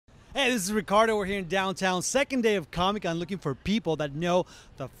Hey, this is Ricardo. We're here in downtown. Second day of Comic-Con, looking for people that know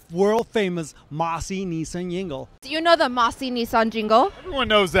the world-famous Mossy Nissan Jingle. Do you know the Mossy Nissan Jingle? Everyone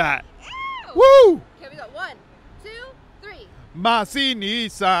knows that. Woo! Okay, we go. 1, 2, 3. Mossy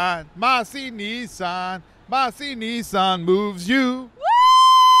Nissan, Mossy Nissan, Mossy Nissan moves you.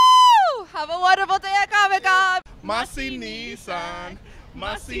 Woo! Have a wonderful day at Comic-Con. Mossy Nissan,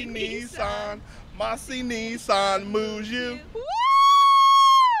 Mossy Nissan, Mossy Nissan moves you. Woo!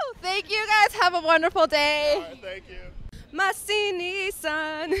 Thank you guys. Have a wonderful day. All right, thank you. Mossy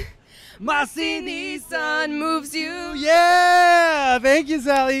Nissan. Mossy Nissan moves you. Yeah! Thank you,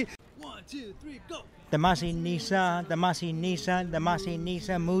 Sally. 1, 2, 3, go! The Mossy Nissan, the Mossy Nissan, the Mossy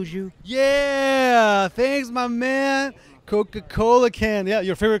Nissan moves you. Yeah! Thanks, my man. Coca-Cola can. Yeah,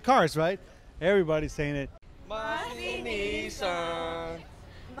 your favorite cars, right? Everybody's saying it. Mossy Nissan,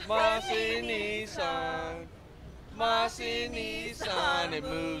 Mossy Nissan, Mossy Nissan, it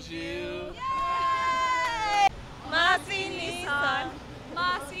moves you. Yay! Mossy Nissan,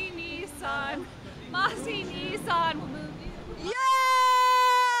 Mossy Nissan, Mossy Nissan will move you. Yeah!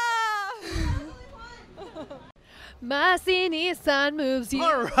 Mossy Nissan moves you.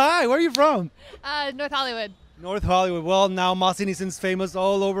 All right, where are you from? North Hollywood. North Hollywood. Well, now Mossy Nissan's famous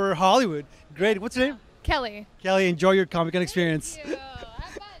all over Hollywood. Great. What's your name? Kelly. Kelly, enjoy your Comic-Con experience. Thank you. Have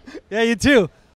fun. Yeah, you too.